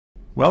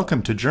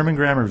Welcome to German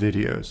Grammar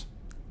Videos.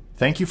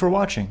 Thank you for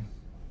watching.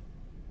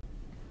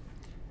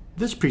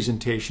 This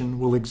presentation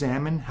will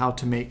examine how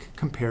to make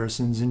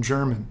comparisons in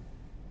German.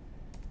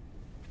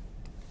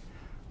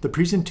 The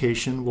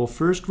presentation will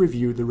first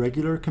review the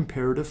regular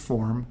comparative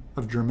form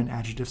of German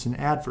adjectives and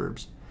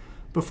adverbs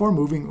before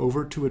moving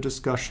over to a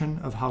discussion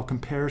of how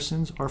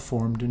comparisons are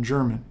formed in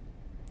German.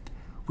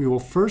 We will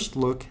first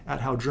look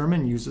at how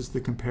German uses the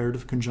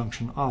comparative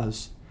conjunction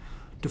as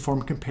to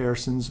form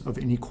comparisons of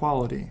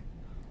inequality.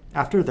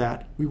 After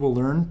that, we will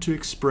learn to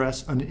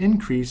express an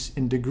increase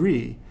in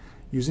degree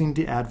using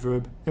the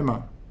adverb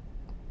immer.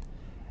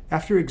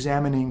 After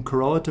examining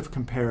correlative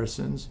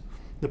comparisons,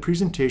 the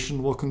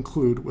presentation will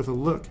conclude with a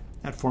look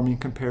at forming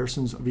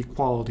comparisons of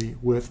equality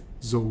with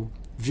so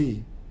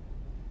wie.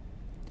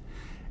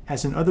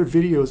 As in other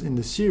videos in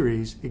the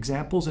series,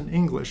 examples in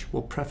English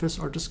will preface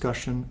our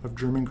discussion of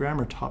German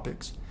grammar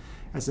topics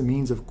as a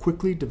means of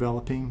quickly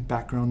developing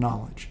background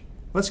knowledge.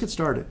 Let's get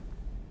started.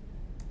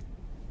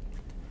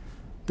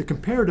 The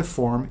comparative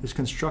form is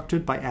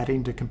constructed by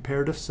adding the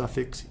comparative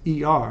suffix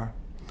er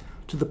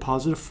to the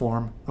positive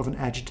form of an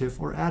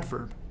adjective or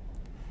adverb.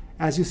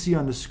 As you see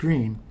on the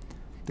screen,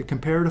 the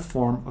comparative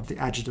form of the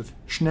adjective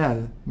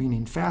schnell,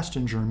 meaning fast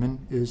in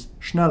German, is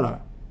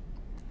schneller.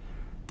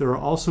 There are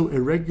also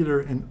irregular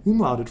and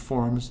umlauted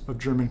forms of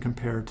German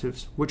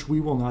comparatives, which we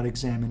will not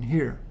examine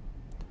here.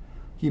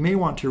 You may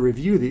want to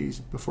review these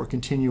before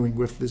continuing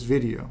with this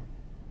video.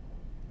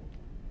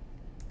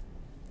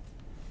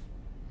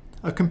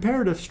 A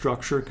comparative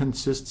structure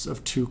consists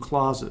of two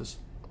clauses,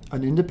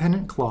 an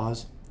independent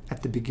clause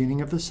at the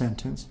beginning of the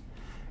sentence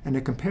and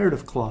a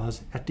comparative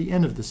clause at the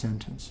end of the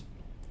sentence.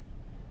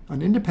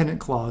 An independent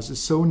clause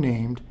is so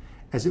named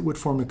as it would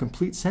form a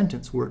complete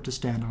sentence were it to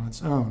stand on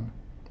its own.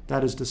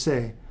 That is to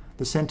say,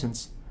 the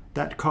sentence,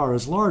 "That car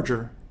is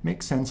larger,"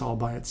 makes sense all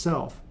by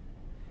itself.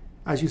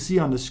 As you see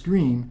on the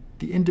screen,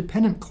 the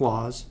independent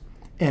clause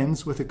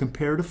ends with a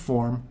comparative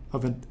form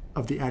of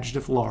the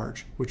adjective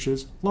large, which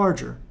is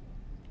larger.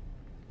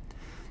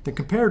 The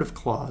comparative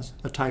clause,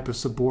 a type of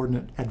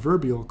subordinate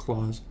adverbial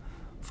clause,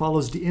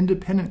 follows the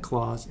independent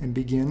clause and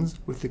begins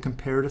with the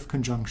comparative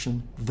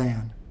conjunction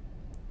than.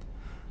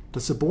 The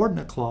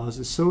subordinate clause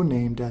is so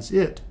named as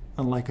it,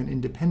 unlike an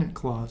independent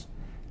clause,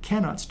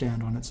 cannot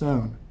stand on its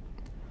own.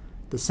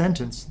 The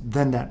sentence,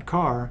 "Then that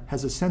car,"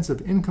 has a sense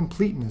of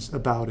incompleteness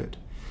about it.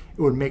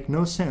 It would make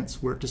no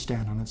sense were it to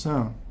stand on its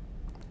own.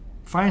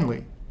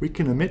 Finally, we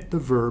can omit the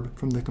verb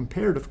from the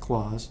comparative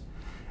clause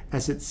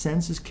as its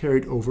sense is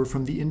carried over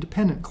from the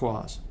independent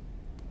clause.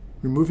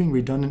 Removing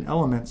redundant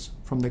elements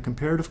from the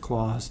comparative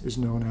clause is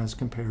known as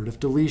comparative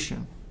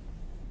deletion.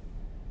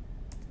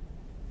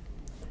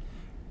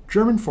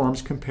 German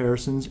forms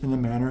comparisons in a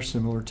manner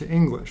similar to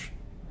English.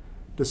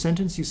 The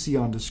sentence you see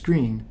on the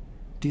screen,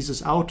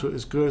 "Dieses Auto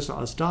ist größer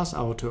als das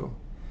Auto,"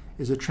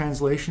 is a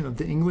translation of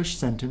the English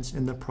sentence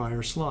in the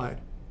prior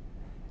slide.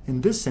 In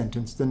this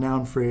sentence, the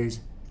noun phrase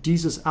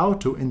 "dieses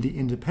Auto" in the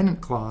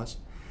independent clause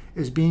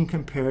is being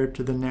compared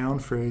to the noun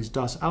phrase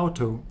 "das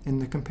Auto" in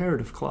the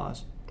comparative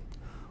clause.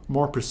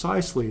 More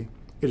precisely,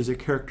 it is a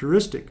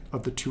characteristic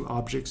of the two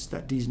objects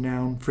that these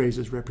noun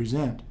phrases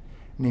represent,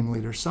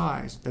 namely their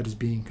size, that is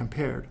being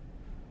compared.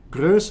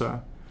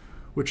 Größer,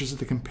 which is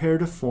the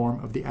comparative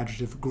form of the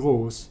adjective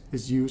groß,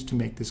 is used to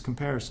make this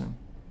comparison.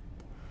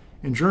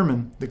 In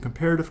German, the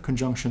comparative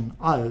conjunction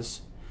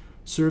als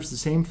serves the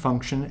same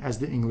function as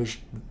the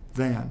English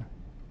than.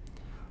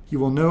 You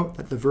will note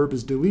that the verb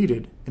is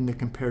deleted in the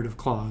comparative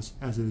clause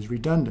as it is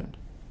redundant.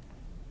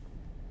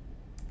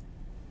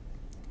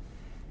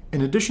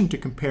 In addition to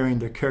comparing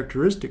the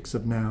characteristics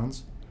of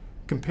nouns,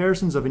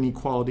 comparisons of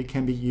inequality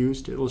can be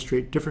used to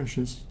illustrate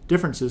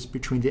differences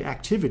between the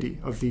activity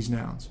of these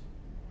nouns.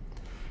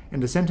 In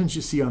the sentence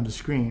you see on the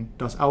screen,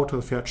 "Das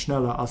Auto fährt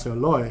schneller als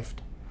läuft,"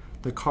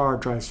 the car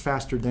drives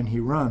faster than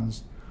he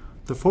runs,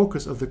 the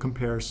focus of the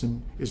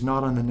comparison is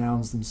not on the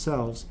nouns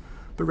themselves,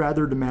 but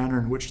rather the manner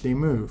in which they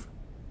move.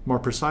 More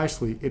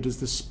precisely, it is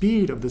the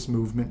speed of this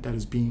movement that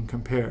is being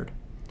compared.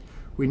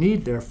 We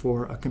need,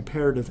 therefore, a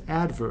comparative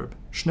adverb,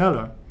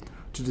 schneller,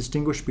 to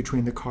distinguish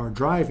between the car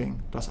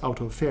driving, das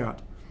Auto fährt,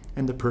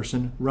 and the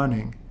person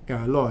running,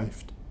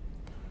 läuft.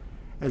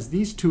 As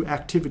these two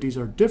activities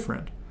are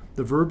different,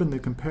 the verb in the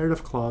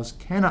comparative clause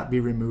cannot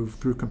be removed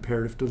through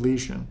comparative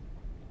deletion.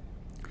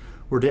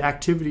 Were the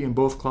activity in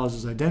both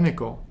clauses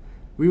identical,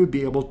 we would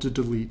be able to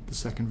delete the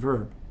second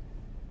verb.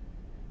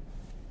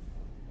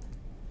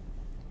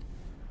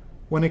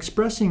 When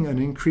expressing an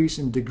increase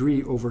in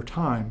degree over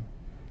time,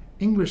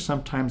 English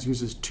sometimes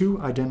uses two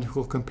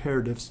identical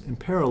comparatives in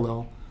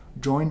parallel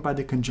joined by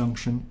the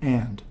conjunction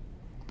and.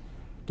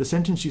 The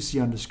sentence you see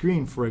on the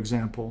screen, for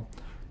example,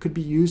 could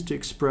be used to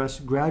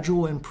express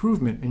gradual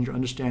improvement in your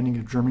understanding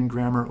of German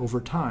grammar over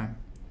time.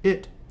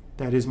 It,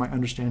 that is my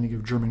understanding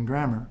of German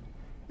grammar,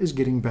 is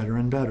getting better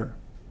and better.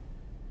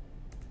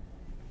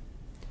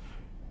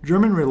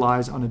 German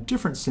relies on a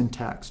different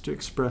syntax to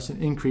express an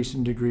increase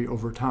in degree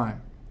over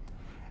time.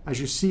 As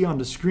you see on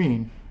the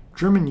screen,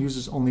 German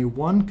uses only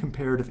one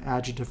comparative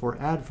adjective or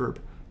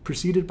adverb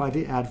preceded by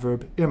the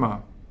adverb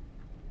immer.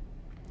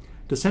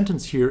 The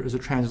sentence here is a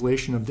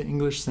translation of the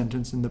English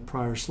sentence in the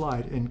prior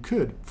slide and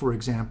could, for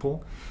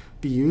example,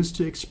 be used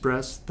to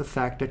express the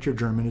fact that your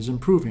German is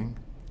improving.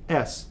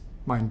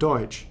 Mein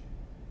Deutsch,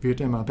 wird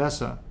immer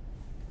besser.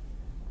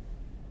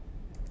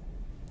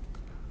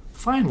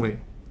 Finally,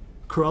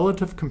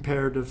 correlative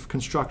comparative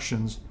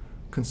constructions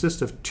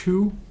consist of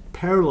two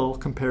parallel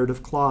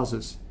comparative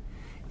clauses,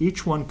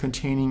 each one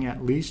containing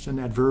at least an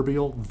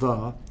adverbial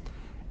the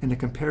and a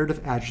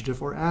comparative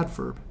adjective or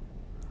adverb.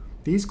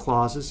 These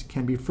clauses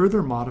can be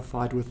further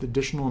modified with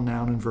additional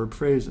noun and verb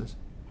phrases.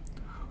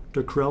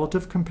 The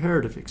correlative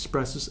comparative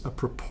expresses a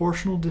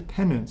proportional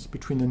dependence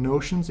between the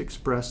notions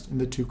expressed in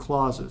the two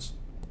clauses.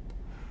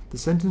 The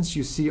sentence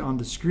you see on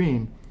the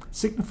screen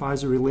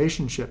signifies a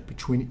relationship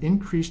between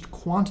increased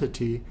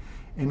quantity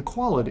and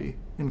quality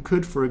and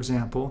could, for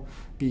example,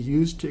 be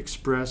used to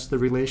express the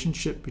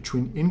relationship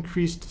between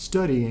increased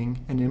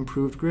studying and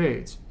improved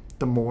grades.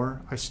 The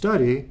more I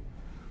study,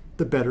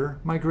 the better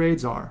my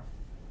grades are.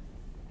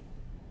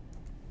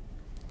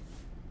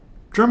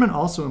 German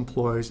also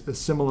employs a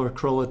similar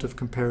correlative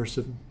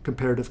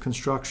comparative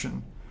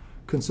construction,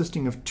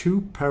 consisting of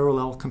two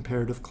parallel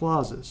comparative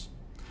clauses,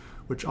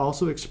 which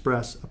also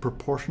express a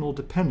proportional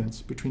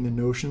dependence between the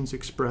notions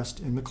expressed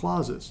in the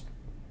clauses.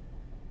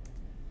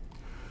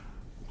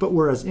 But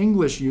whereas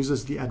English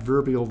uses the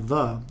adverbial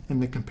the in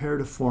the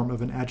comparative form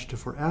of an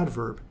adjective or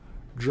adverb,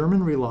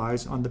 German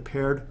relies on the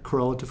paired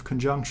correlative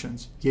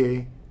conjunctions,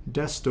 je,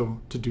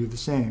 desto, to do the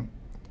same.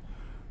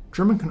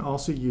 German can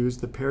also use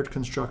the paired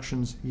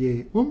constructions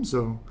je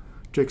umso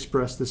to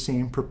express the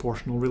same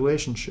proportional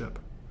relationship.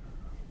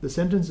 The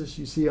sentences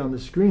you see on the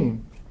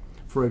screen,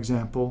 for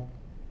example,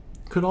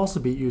 could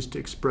also be used to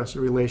express a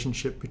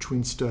relationship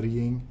between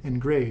studying and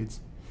grades.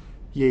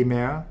 Je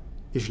mehr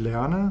ich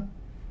lerne,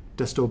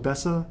 desto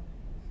besser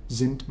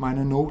sind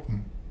meine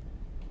Noten.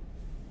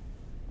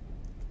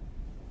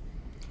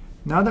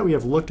 Now that we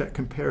have looked at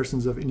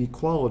comparisons of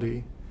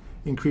inequality,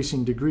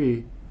 increasing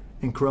degree,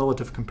 and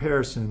correlative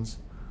comparisons,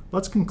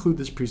 let's conclude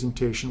this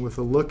presentation with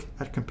a look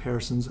at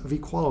comparisons of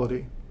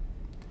equality.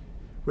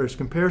 Whereas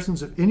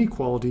comparisons of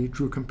inequality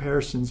drew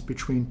comparisons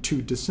between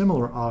two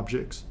dissimilar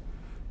objects,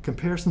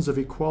 comparisons of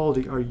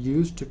equality are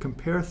used to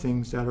compare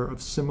things that are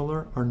of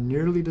similar or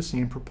nearly the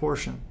same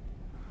proportion.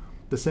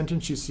 The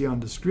sentence you see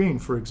on the screen,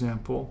 for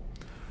example,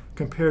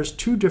 compares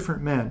two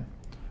different men.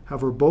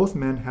 However, both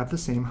men have the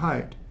same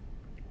height.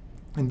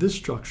 In this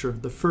structure,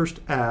 the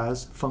first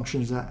as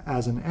functions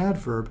as an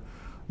adverb,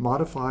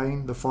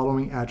 modifying the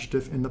following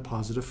adjective in the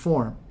positive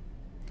form.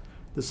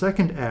 The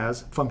second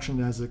as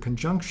functions as a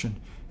conjunction,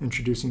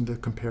 introducing the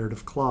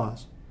comparative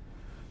clause.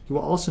 You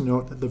will also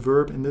note that the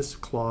verb in this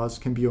clause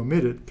can be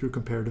omitted through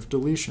comparative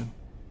deletion.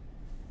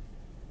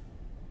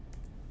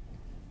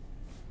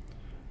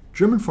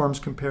 German forms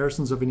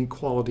comparisons of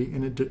inequality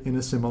in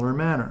a similar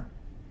manner.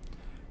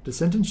 The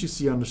sentence you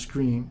see on the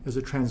screen is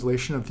a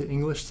translation of the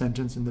English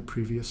sentence in the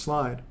previous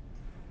slide.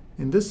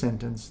 In this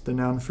sentence, the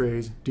noun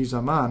phrase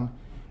dieser Mann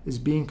is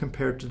being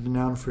compared to the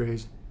noun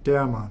phrase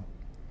der Mann.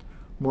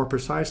 More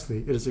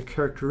precisely, it is a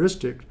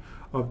characteristic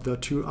of the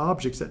two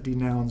objects that the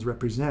nouns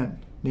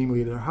represent,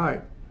 namely their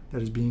height,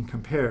 that is being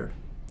compared.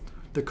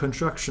 The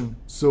construction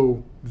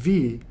so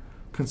wie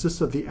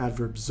consists of the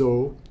adverb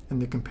so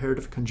and the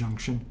comparative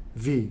conjunction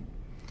wie,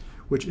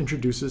 which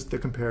introduces the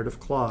comparative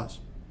clause.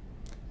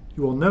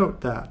 You will note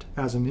that,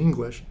 as in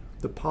English,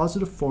 the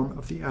positive form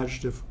of the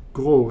adjective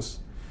groß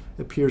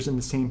appears in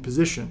the same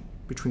position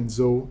between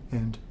so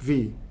and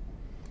wie.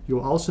 You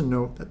will also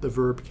note that the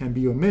verb can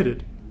be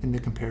omitted in the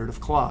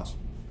comparative clause.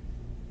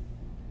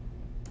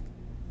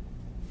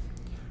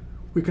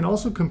 We can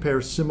also compare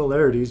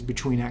similarities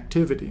between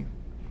activity.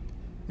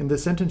 In the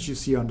sentence you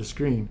see on the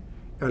screen,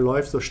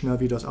 läuft so schnell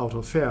wie das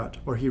Auto fährt,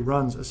 or he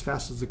runs as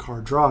fast as the car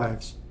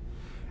drives.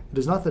 It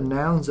is not the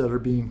nouns that are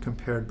being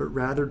compared, but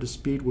rather the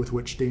speed with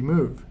which they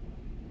move.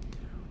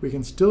 We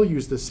can still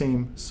use the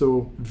same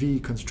so wie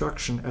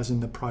construction as in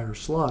the prior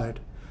slide,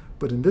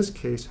 but in this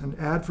case, an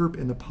adverb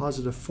in the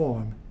positive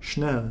form,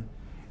 schnell,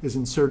 is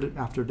inserted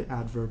after the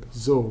adverb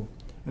so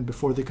and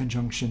before the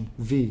conjunction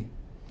wie,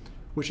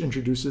 which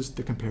introduces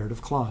the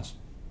comparative clause.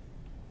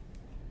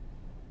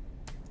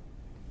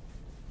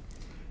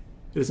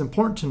 It is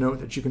important to note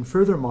that you can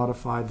further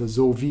modify the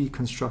so wie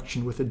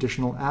construction with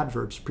additional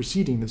adverbs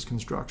preceding this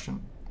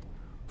construction.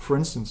 For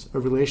instance, a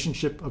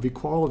relationship of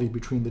equality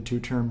between the two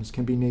terms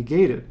can be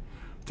negated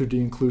through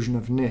the inclusion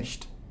of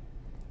nicht.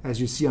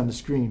 As you see on the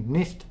screen,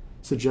 nicht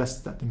suggests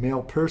that the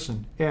male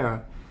person,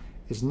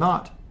 is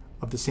not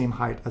of the same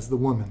height as the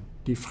woman,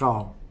 die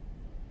Frau.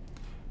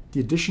 The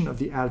addition of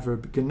the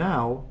adverb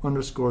genau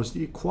underscores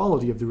the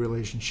equality of the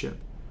relationship,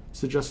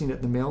 suggesting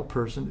that the male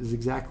person is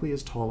exactly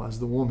as tall as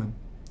the woman.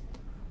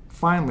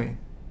 Finally,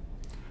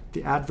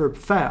 the adverb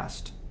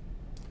fast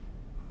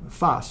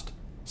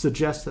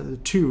suggests that the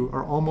two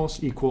are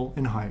almost equal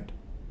in height.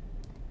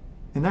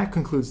 And that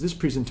concludes this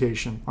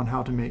presentation on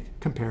how to make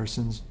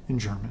comparisons in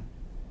German.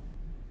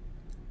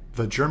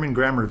 The German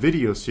Grammar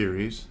video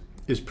series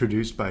is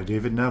produced by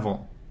David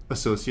Neville,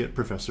 Associate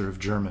Professor of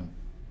German.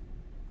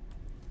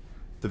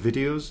 The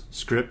videos,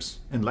 scripts,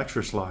 and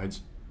lecture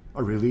slides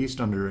are released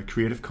under a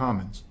Creative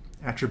Commons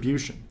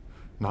Attribution,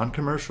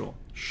 Non-Commercial,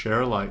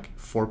 Share-alike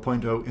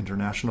 4.0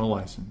 International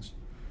License.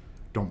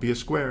 Don't be a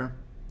square.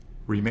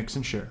 Remix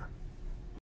and share.